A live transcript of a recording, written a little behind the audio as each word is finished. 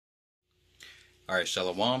All right,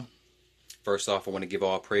 Shalom. First off, I want to give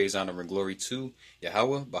all praise, honor, and glory to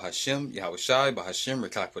Yahweh, Bahashem, Yahweh Shai, Bahashem,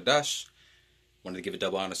 Rekak Wadash. I wanted to give a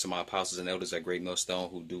double honor to my apostles and elders at Great Millstone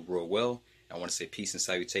who do rule well. I want to say peace and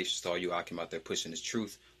salutations to all you Akim out there pushing this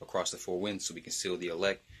truth across the four winds so we can seal the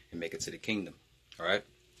elect and make it to the kingdom. All right?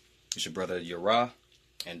 It's your brother Yara.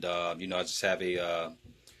 And, I just have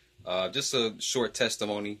just a short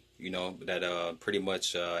testimony, that pretty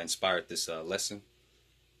much inspired this lesson.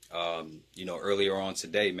 Earlier on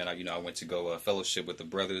today, man, I went to go fellowship with the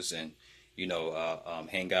brothers and,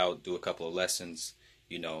 hang out, do a couple of lessons,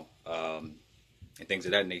 and things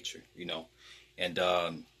of that nature, and,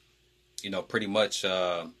 pretty much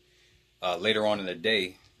later on in the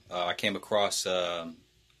day, I came across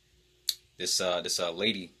this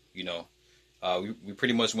lady, we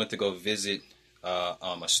pretty much went to go visit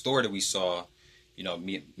a store that we saw,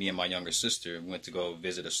 me and my younger sister went to go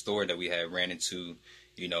visit a store that we had ran into,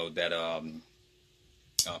 that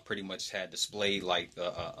pretty much had displayed like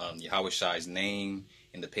Yahweh Shai's name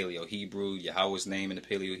in the Paleo Hebrew, Yahweh's name in the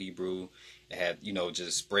Paleo Hebrew. It had,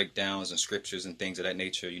 just breakdowns and scriptures and things of that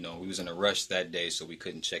nature. We was in a rush that day, so we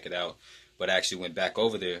couldn't check it out. But I actually went back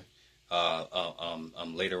over there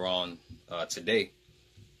later on today.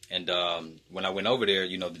 And when I went over there,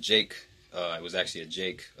 the Jake, it was actually a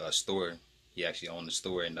Jake store. He actually owned the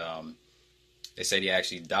store, and they said he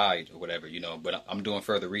actually died or whatever, but I'm doing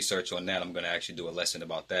further research on that. I'm going to actually do a lesson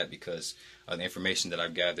about that because the information that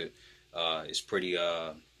I've gathered is pretty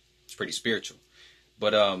spiritual.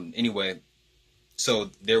 But anyway,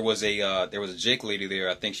 so there was a Jake lady there.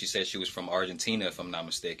 I think she said she was from Argentina, if I'm not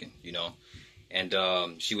mistaken, and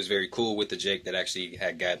she was very cool with the Jake that actually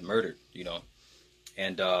had got murdered,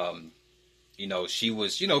 and she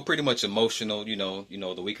was, pretty much emotional,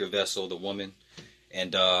 the weaker vessel, the woman,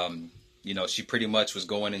 and she pretty much was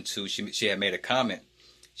going into, she had made a comment.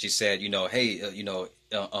 She said, hey,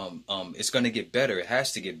 it's going to get better. It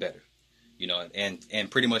has to get better,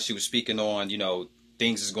 and pretty much she was speaking on,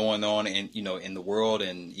 things is going on in, in the world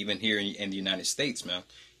and even here in the United States, man,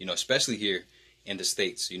 especially here in the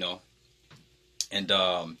States, and,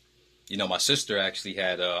 my sister actually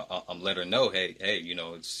had, let her know, hey,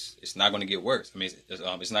 it's not going to get worse. I mean,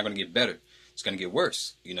 it's not going to get better. It's going to get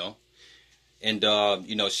worse, And,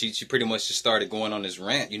 she pretty much just started going on this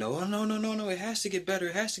rant, oh, no, it has to get better.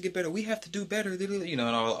 It has to get better. We have to do better, and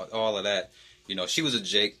all of that. She was a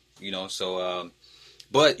Jake, so,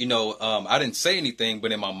 but, I didn't say anything,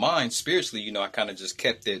 but in my mind, spiritually, I kind of just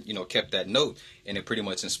kept it, kept that note, and it pretty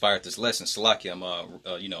much inspired this lesson. Salaki,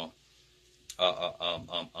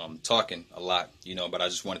 I'm talking a lot, but I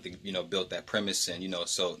just wanted to, build that premise and,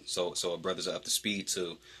 so brothers are up to speed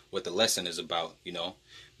to what the lesson is about,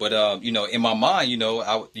 But in my mind,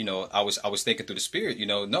 I was thinking through the spirit,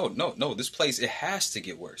 no, this place, it has to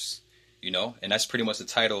get worse, and that's pretty much the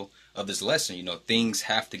title of this lesson. Things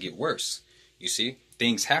have to get worse. You see,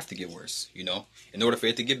 things have to get worse, in order for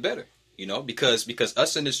it to get better, because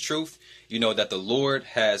us in this truth, that the Lord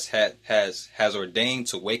has ordained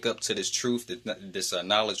to wake up to this truth, this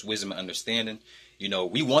knowledge, wisdom, and understanding.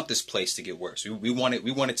 We want this place to get worse. We want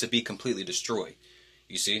it to be completely destroyed.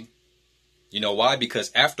 You see. Why?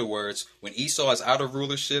 Because afterwards, when Esau is out of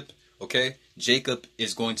rulership, okay, Jacob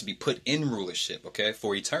is going to be put in rulership, okay,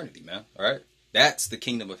 for eternity, man. All right, that's the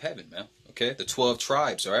kingdom of heaven, man. Okay, the 12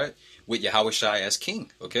 tribes, all right, with Yahweh Shai as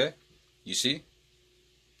king, okay. You see,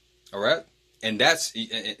 all right, and that's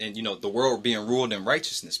and the world being ruled in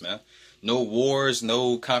righteousness, man. No wars,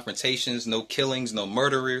 no confrontations, no killings, no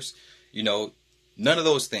murderers, none of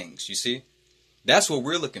those things. You see. That's what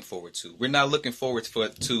we're looking forward to. We're not looking forward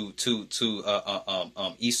to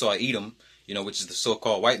Esau Edom, which is the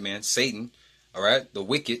so-called white man, Satan, all right, the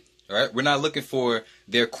wicked, all right. We're not looking for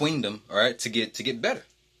their queendom, all right, to get better.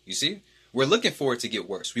 You see, we're looking for it to get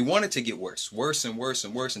worse. We want it to get worse and worse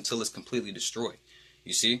and worse until it's completely destroyed.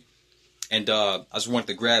 You see, and I just wanted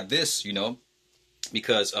to grab this,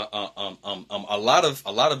 because a lot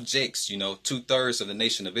of Jakes, 2/3 of the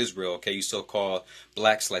nation of Israel, okay, you so-called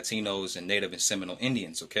blacks, Latinos, and Native and Seminole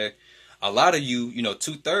Indians, okay, a lot of you,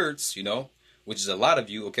 2/3, which is a lot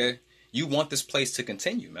of you, okay, you want this place to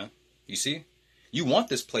continue, man. You see, you want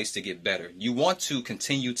this place to get better. You want to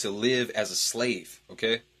continue to live as a slave,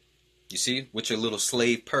 okay. You see, with your little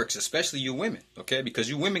slave perks, especially you women, okay? Because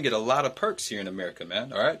you women get a lot of perks here in America,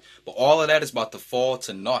 man, all right? But all of that is about to fall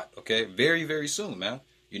to naught, okay? Very, very soon, man.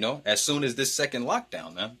 As soon as this second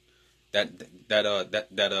lockdown, man,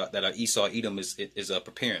 that Esau Edom is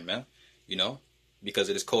preparing, man, because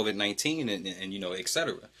it is COVID-19 and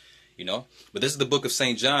etc. But this is the book of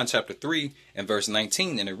St. John, chapter 3 and verse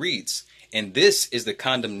 19, and it reads, And this is the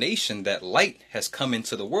condemnation that light has come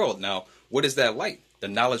into the world. Now, what is that light? The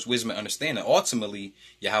knowledge, wisdom, and understanding. Ultimately,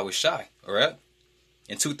 Yahweh Shai. All right.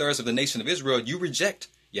 And 2/3 of the nation of Israel, you reject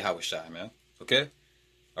Yahweh Shai, man. Okay.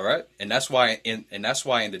 All right. And that's why in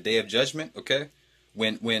the day of judgment, okay,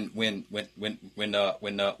 when the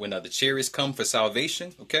chariots come for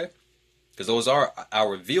salvation, okay, because those are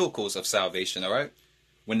our vehicles of salvation. All right.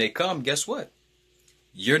 When they come, guess what?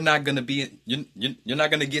 You're not gonna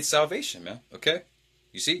get salvation, man. Okay.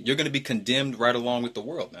 You see, you're gonna be condemned right along with the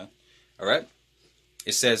world, man. All right.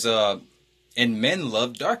 It says, and men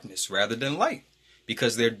love darkness rather than light,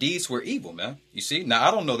 because their deeds were evil, man. You see? Now,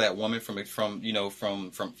 I don't know that woman from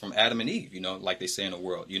Adam and Eve, like they say in the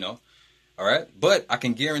world, All right? But I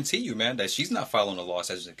can guarantee you, man, that she's not following the law,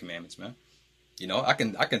 statutes, and commandments, man. I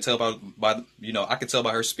can tell I can tell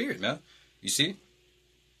by her spirit, man. You see?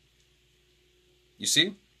 You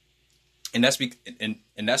see? And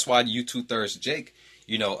that's why you 2/3 Jake,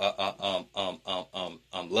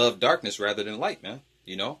 love darkness rather than light, man.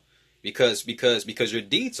 Because your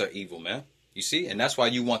deeds are evil, man. You see, and that's why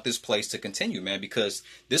you want this place to continue, man, because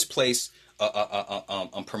this place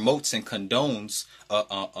promotes and condones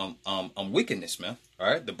wickedness, man. All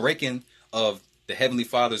right, the breaking of the Heavenly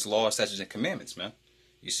Father's laws, statutes, and commandments, man.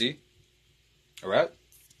 You see, all right.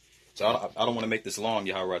 So I don't want to make this long,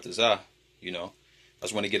 Yahweh Ratazah. I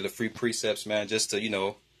just want to get the free precepts, man, just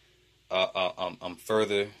to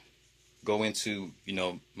further go into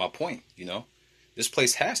my point. This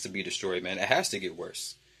place has to be destroyed, man. It has to get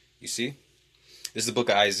worse. You see. This is the book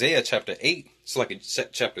of Isaiah, chapter 8. It's like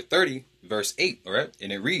chapter 30, verse 8, all right?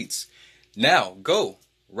 And it reads, now go,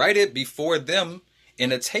 write it before them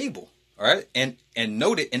in a table, all right? And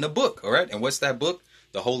note it in a book, all right? And what's that book?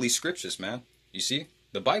 The Holy Scriptures, man. You see?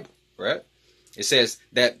 The Bible, all right? It says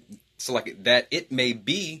that it may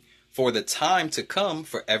be for the time to come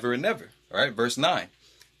forever and ever, all right? Verse 9,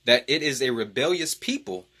 that it is a rebellious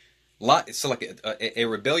people, a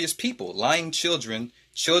rebellious people, lying children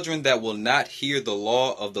that will not hear the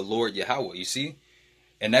law of the Lord Yahweh, you see?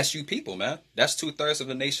 And that's you people, man. That's 2/3 of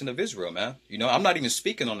the nation of Israel, man. I'm not even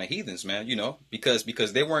speaking on the heathens, man,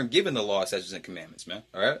 because they weren't given the law, statutes, and commandments, man.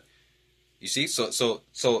 All right? You see? So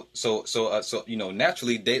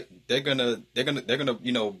naturally they're gonna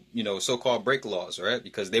so-called break laws, all right?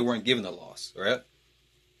 Because they weren't given the laws, all right?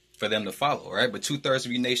 For them to follow, all right? But 2/3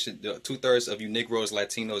 of you nation, 2/3 of you Negroes,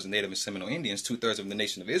 Latinos, and Native and Seminole Indians, 2/3 of the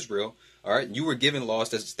nation of Israel, all right? You were given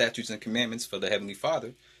laws, statutes, and commandments from the Heavenly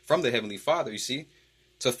Father, you see,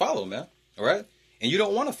 to follow, man, all right? And you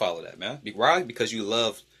don't want to follow that, man. Why? Because you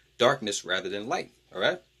love darkness rather than light, all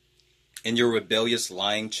right? And you're rebellious,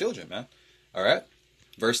 lying children, man, all right?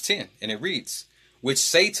 Verse 10, and it reads, which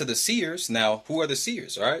say to the seers, now, who are the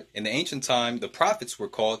seers, all right? In the ancient time, the prophets were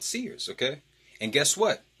called seers, okay? And guess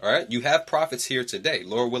what? All right, you have prophets here today.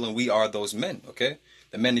 Lord willing, we are those men. Okay,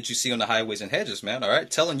 the men that you see on the highways and hedges, man. All right,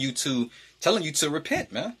 telling you to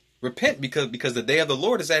repent, man. Repent because the day of the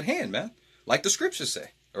Lord is at hand, man. Like the scriptures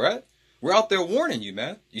say. All right, we're out there warning you,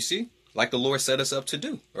 man. You see, like the Lord set us up to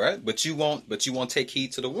do. All right, but you won't take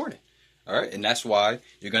heed to the warning. All right, and that's why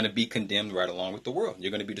you're going to be condemned right along with the world. You're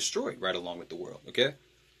going to be destroyed right along with the world. Okay.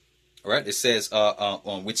 All right. It says,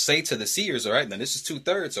 which say to the seers. All right. Now this is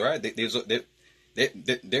 2/3. All right.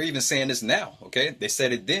 They're even saying this now, okay? They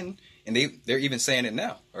said it then, and they're even saying it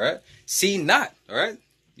now, all right? See not, all right?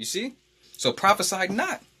 You see? So prophesy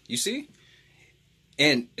not, you see?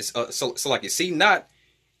 And it's so like you see not,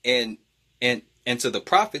 and to the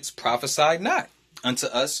prophets prophesy not. Unto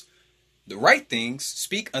us the right things,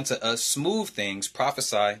 speak unto us smooth things,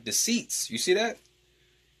 prophesy deceits. You see that?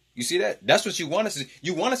 You see that? That's what you want us to.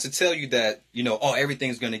 You want us to tell you that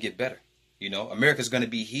everything's going to get better. America's going to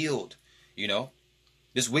be healed.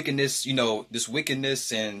 This wickedness,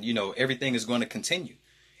 and everything is going to continue.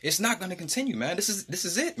 It's not going to continue, man. This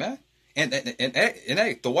is it, man. And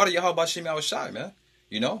hey, the water Yahweh Shem Shai, man.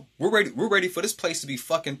 We're ready for this place to be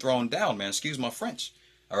fucking thrown down, man. Excuse my French.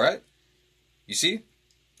 All right? You see?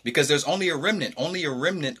 Because there's only a remnant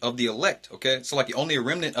of the elect, okay? So only a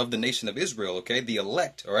remnant of the nation of Israel, okay? The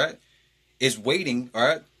elect, all right, is waiting, all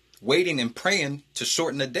right? Waiting and praying to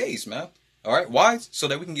shorten the days, man. All right? Why? So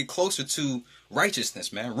that we can get closer to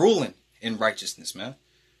righteousness, man. Ruling in righteousness, man.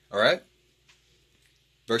 All right?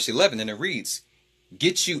 Verse 11, and it reads,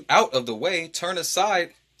 get you out of the way, turn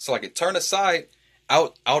aside. So turn aside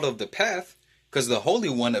out of the path, because the Holy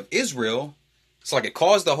One of Israel, it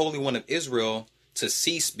caused the Holy One of Israel to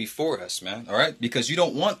cease before us, man. All right? Because you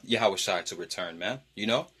don't want Yahweh Shai to return, man.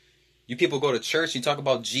 You people go to church, you talk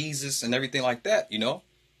about Jesus and everything like that,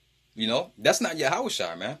 that's not Yahweh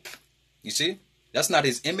Shai, man. You see? That's not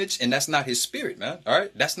his image, and that's not his spirit, man. All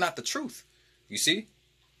right? That's not the truth. You see?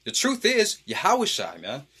 The truth is Yahushai,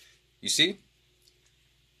 man. You see?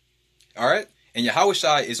 All right? And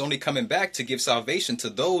Yahushai is only coming back to give salvation to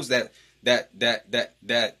those that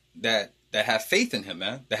have faith in him,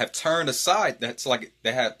 man. That have turned aside. That's like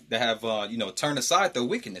that have turned aside their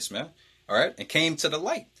wickedness, man. All right? And came to the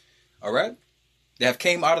light. All right? They have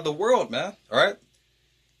came out of the world, man. All right?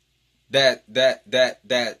 That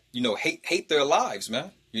hate their lives,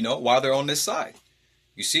 man. While they're on this side.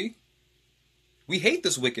 You see? We hate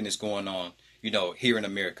this wickedness going on, here in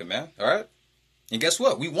America, man. All right? And guess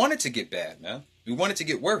what? We want it to get bad, man. We want it to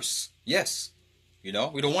get worse. Yes. We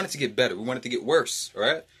don't want it to get better. We want it to get worse. All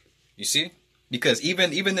right? You see? Because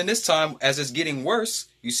even in this time, as it's getting worse,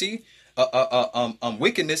 you see,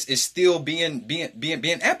 wickedness is still being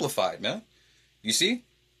amplified, man. You see?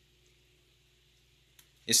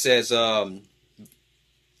 It says, was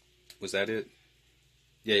that it?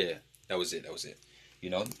 Yeah, that was it.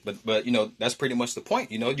 But that's pretty much the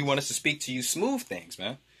point. You want us to speak to you smooth things,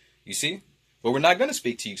 man. You see? But we're not going to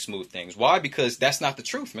speak to you smooth things. Why? Because that's not the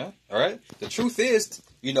truth, man. All right? The truth is,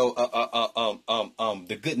 the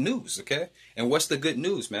good news, okay? And what's the good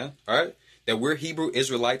news, man? All right? That we're Hebrew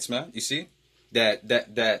Israelites, man. You see? That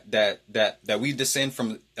we descend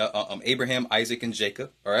from Abraham, Isaac, and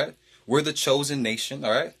Jacob, all right? We're the chosen nation,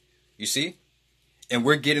 all right? You see? And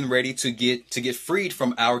we're getting ready to get freed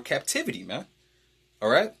from our captivity, man. All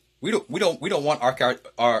right? We don't want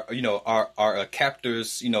our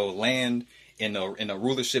captors, land in a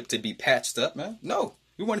rulership to be patched up, man. No.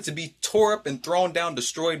 We want it to be tore up and thrown down,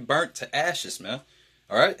 destroyed, burnt to ashes, man.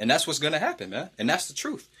 All right? And that's what's going to happen, man. And that's the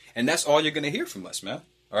truth. And that's all you're going to hear from us, man.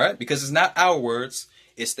 All right? Because it's not our words,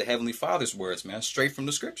 it's the Heavenly Father's words, man. Straight from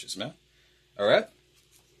the scriptures, man. All right?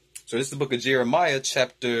 So this is the book of Jeremiah,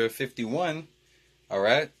 chapter 51, all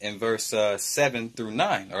right, and verse 7 through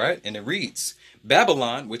 9, all right? And it reads,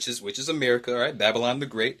 Babylon, which is America, all right? Babylon the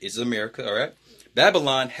Great is America, all right?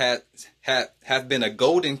 Babylon hath been a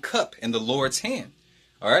golden cup in the Lord's hand,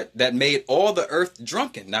 all right? That made all the earth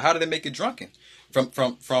drunken. Now, how did it make it drunken? From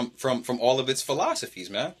all of its philosophies,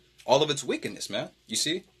 man. All of its wickedness, man. You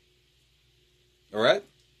see? All right?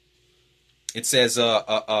 It says,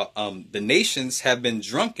 the nations have been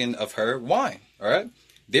drunken of her wine, all right?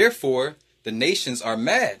 Therefore, the nations are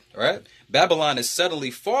mad, all right? Babylon is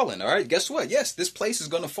suddenly fallen, all right? Guess what? Yes, this place is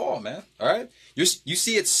going to fall, man, all right? You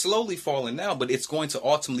see it slowly falling now, but it's going to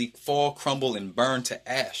ultimately fall, crumble, and burn to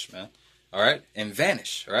ash, man, all right? And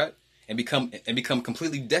vanish, all right? And become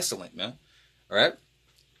completely desolate, man, all right?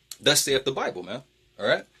 Thus saith the Bible, man, all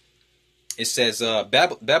right? It says,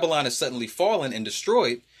 Babylon is suddenly fallen and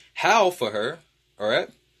destroyed. How for her, all right?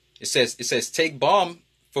 It says take balm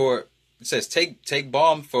for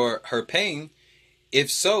her pain.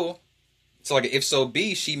 If so, it's like if so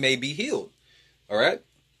be she may be healed, all right?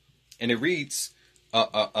 And it reads,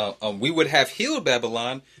 we would have healed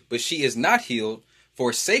Babylon, but she is not healed.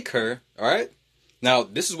 Forsake her, all right? Now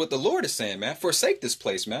this is what the Lord is saying, man. Forsake this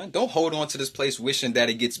place, man. Don't hold on to this place wishing that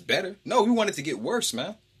it gets better. No, we want it to get worse,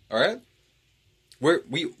 man. All right? We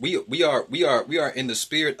are in the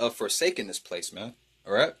spirit of forsaking this place, man.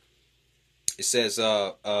 All right. It says,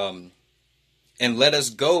 and let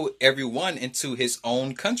us go everyone into his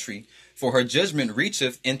own country, for her judgment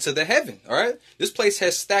reacheth into the heaven. All right. This place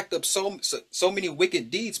has stacked up so many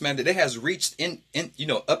wicked deeds, man, that it has reached in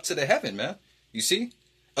up to the heaven, man. You see,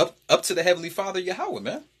 up to the Heavenly Father Yahweh,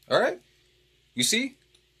 man. All right. You see.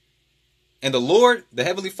 And the Lord, the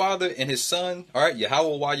Heavenly Father, and His Son, all right,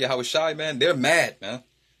 Yahweh Shai, man, they're mad, man.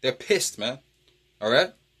 They're pissed, man. All right?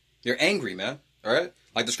 They're angry, man. All right?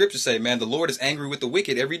 Like the scriptures say, man, the Lord is angry with the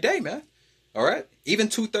wicked every day, man. All right? Even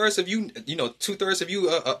two-thirds of you,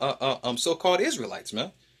 so-called Israelites,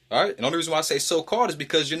 man. All right? And the only reason why I say so-called is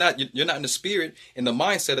because you're not in the spirit, in the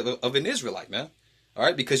mindset of an Israelite, man. All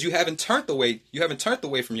right? Because you haven't turned away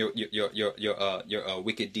from your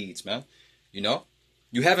wicked deeds, man.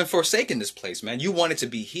 You haven't forsaken this place, man. You want it to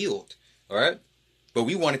be healed, all right? But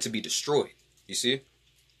we want it to be destroyed. You see?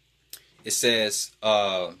 It says,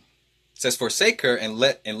 forsake her and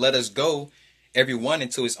let us go, everyone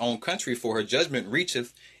into his own country, for her judgment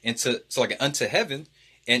reacheth unto heaven,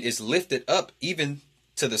 and is lifted up even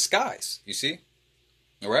to the skies. You see?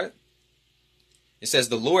 All right? It says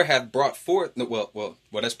the Lord hath brought forth. Well,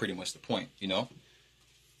 that's pretty much the point. All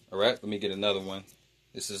right. Let me get another one.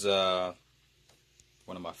 This is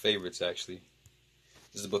one of my favorites, actually.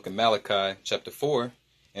 This is the book of Malachi, chapter 4,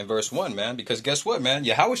 and verse 1, man. Because guess what, man?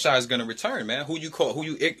 Yahushua is going to return, man. Who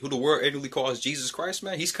the world ignorantly calls Jesus Christ,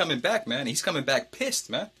 man. He's coming back, man. He's coming back pissed,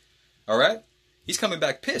 man. All right? He's coming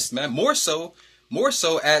back pissed, man. More so more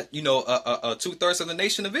so at, you know, 2/3 of the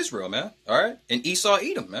nation of Israel, man. All right. And Esau,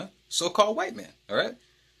 Edom, man. So-called white man. All right.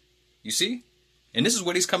 You see? And this is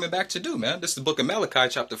what he's coming back to do, man. This is the book of Malachi,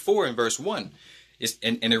 chapter 4 and verse 1.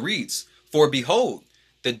 And it reads, "For behold,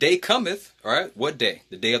 the day cometh," all right? What day?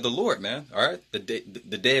 The day of the Lord, man. All right? The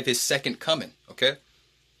day of his second coming, okay?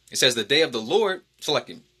 It says the day of the Lord,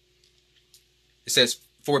 selecting. It says,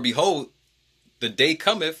 "For behold, the day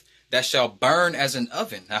cometh that shall burn as an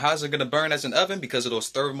oven." Now, how's it going to burn as an oven? Because of those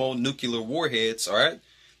thermonuclear warheads, all right?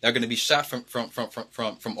 They're going to be shot from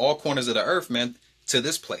all corners of the earth, man, to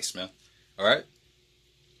this place, man. All right?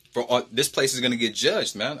 This place is going to get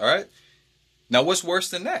judged, man. All right? Now, what's worse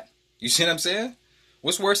than that? You see what I'm saying?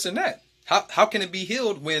 What's worse than that? How can it be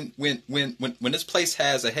healed when this place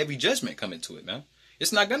has a heavy judgment coming to it, man?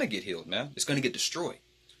 It's not going to get healed, man. It's going to get destroyed.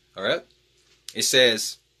 All right? It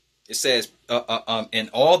says, and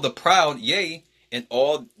all the proud, yea, and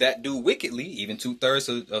all that do wickedly, even 2/3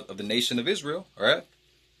 of the nation of Israel, all right?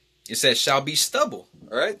 It says, shall be stubble,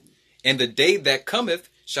 all right? And the day that cometh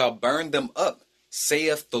shall burn them up,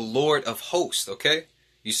 saith the Lord of hosts, okay?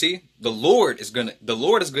 You see, the Lord is good. The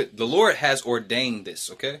Lord has ordained this,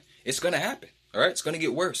 okay? It's going to happen, all right? It's going to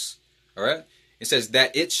get worse, all right? It says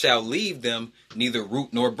that it shall leave them neither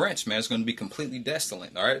root nor branch, man. It's going to be completely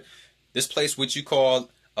desolate, all right? This place which you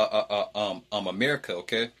call America,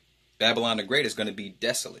 okay? Babylon the Great is going to be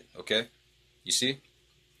desolate, okay? You see?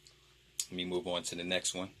 Let me move on to the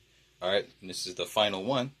next one, all right? And this is the final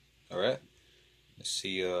one, all right? Let's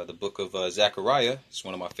see, the book of Zechariah. It's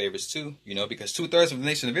one of my favorites too, you know, because 2/3 of the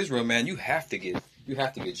nation of Israel, man, you have to get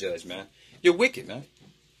judged, man. You're wicked, man.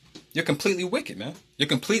 You're completely wicked, man. You're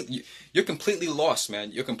completely lost,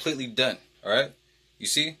 man. You're completely done. All right. You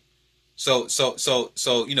see? So,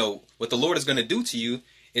 you know, what the Lord is going to do to you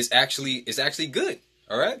is actually good.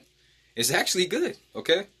 All right. It's actually good.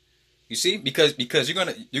 Okay. You see, because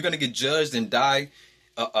you're gonna get judged and die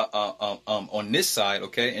on this side,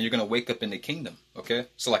 okay, and you're gonna wake up in the kingdom, okay.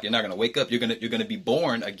 So like you're not gonna wake up, you're gonna be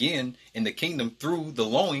born again in the kingdom through the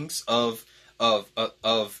loins of a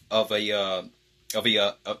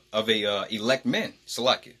elect men,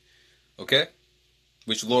 Salakia, okay,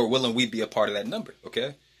 which Lord willing we be a part of that number,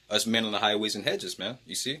 okay. Us men on the highways and hedges, man.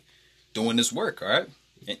 You see, doing this work, all right,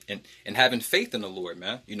 and having faith in the Lord,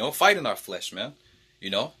 man. You know, fighting our flesh, man. You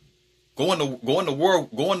know. Going to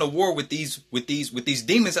war with these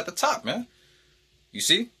demons at the top, man. You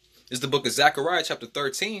see? This is the book of Zechariah, chapter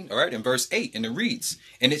 13, all right, in verse 8, and it reads,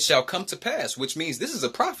 "And it shall come to pass," which means this is a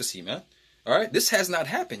prophecy, man. All right? This has not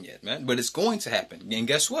happened yet, man, but it's going to happen. And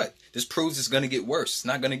guess what? This proves it's going to get worse. It's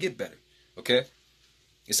not going to get better. Okay?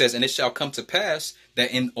 It says, "And it shall come to pass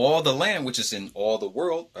that in all the land," which is in all the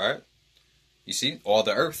world, all right? You see? All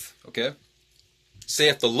the earth, okay?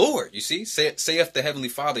 "Saith the Lord," you see, saith the Heavenly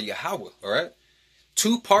Father, Yahweh, all right?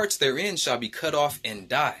 "Two parts therein shall be cut off and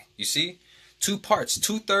die." You see, 2 parts,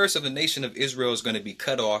 2/3 of the nation of Israel is going to be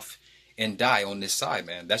cut off and die on this side,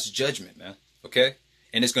 man. That's judgment, man. Okay,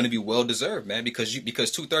 and it's going to be well deserved, man, because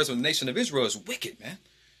 2/3 of the nation of Israel is wicked, man,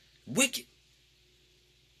 wicked.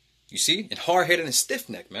 You see, and hard-headed and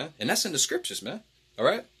stiff-necked, man, and that's in the scriptures, man. All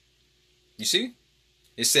right, you see,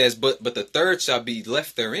 it says, but the third shall be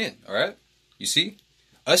left therein. All right. You see,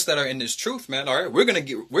 us that are in this truth, man, all right,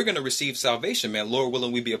 we're gonna receive salvation, man. Lord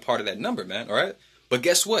willing, we be a part of that number, man. All right. But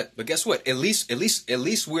guess what? At least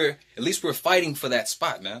we're fighting for that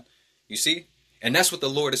spot, man. You see, and that's what the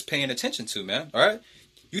Lord is paying attention to, man. All right.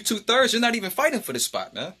 You 2/3, you're not even fighting for the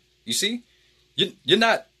spot, man. You see, you're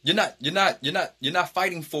not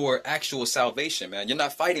fighting for actual salvation, man. You're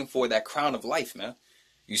not fighting for that crown of life, man.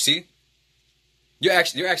 You see. You're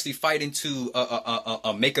actually fighting to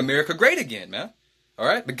make America great again, man. All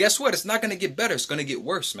right, but guess what? It's not going to get better. It's going to get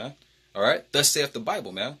worse, man. All right, thus saith the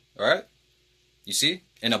Bible, man. All right, you see,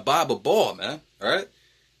 and a Bible ball, man. All right,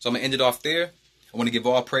 so I'm gonna end it off there. I want to give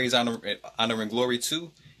all praise, honor, and glory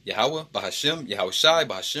to Yahweh, Bahashem, Yahweh Shai,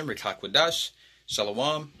 Bahashem, Rikakwadash,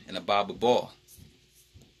 Shalom, and a Bible ball.